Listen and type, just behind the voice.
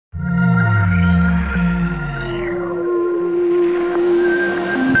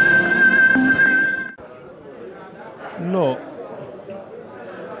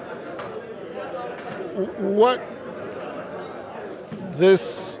what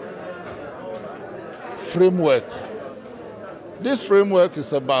this framework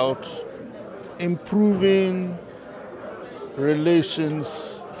is about improving relations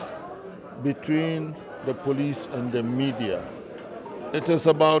between the police and the media. It is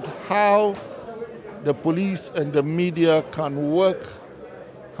about how the police and the media can work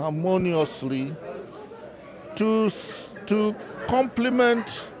harmoniously to complement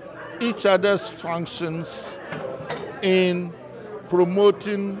each other's functions in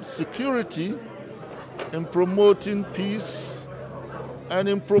promoting security, in promoting peace, and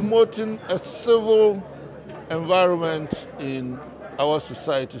in promoting a civil environment in our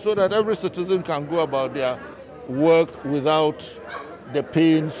society so that every citizen can go about their work without the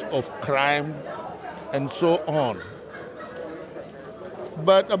pains of crime and so on.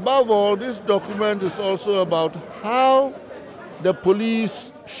 But above all, this document is also about how the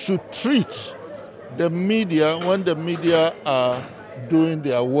police should treat the media when the media are doing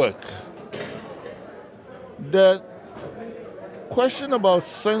their work. The question about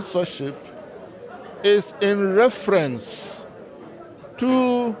censorship is in reference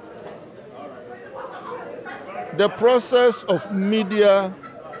to the process of media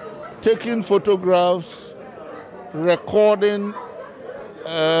taking photographs, recording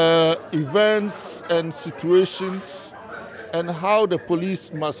events and situations, and how the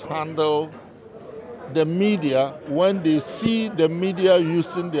police must handle the media when they see the media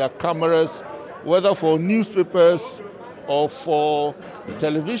using their cameras, whether for newspapers or for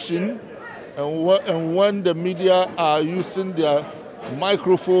television, and when the media are using their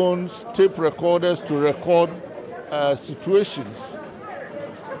microphones, tape recorders to record situations.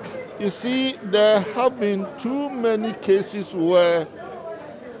 You see, there have been too many cases where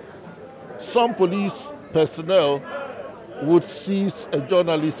some police personnel would seize a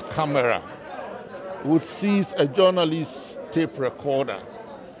journalist's camera, would seize a journalist's tape recorder.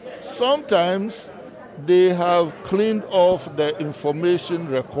 Sometimes they have cleaned off the information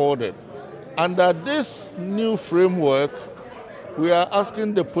recorded. Under this new framework, we are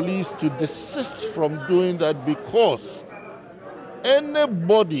asking the police to desist from doing that because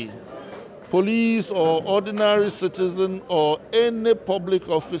anybody, police or ordinary citizen or any public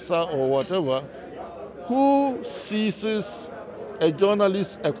officer or whatever, who seizes a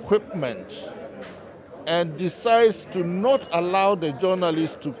journalist's equipment and decides to not allow the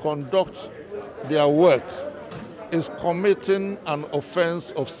journalist to conduct their work is committing an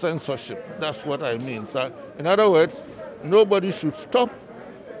offense of censorship. That's what I mean. So, in other words, nobody should stop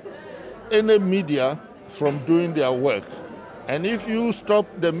any media from doing their work. And if you stop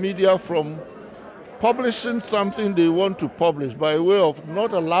the media from publishing something they want to publish by way of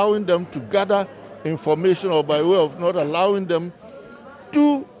not allowing them to gather information or by way of not allowing them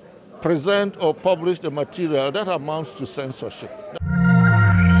to present or publish the material, that amounts to censorship.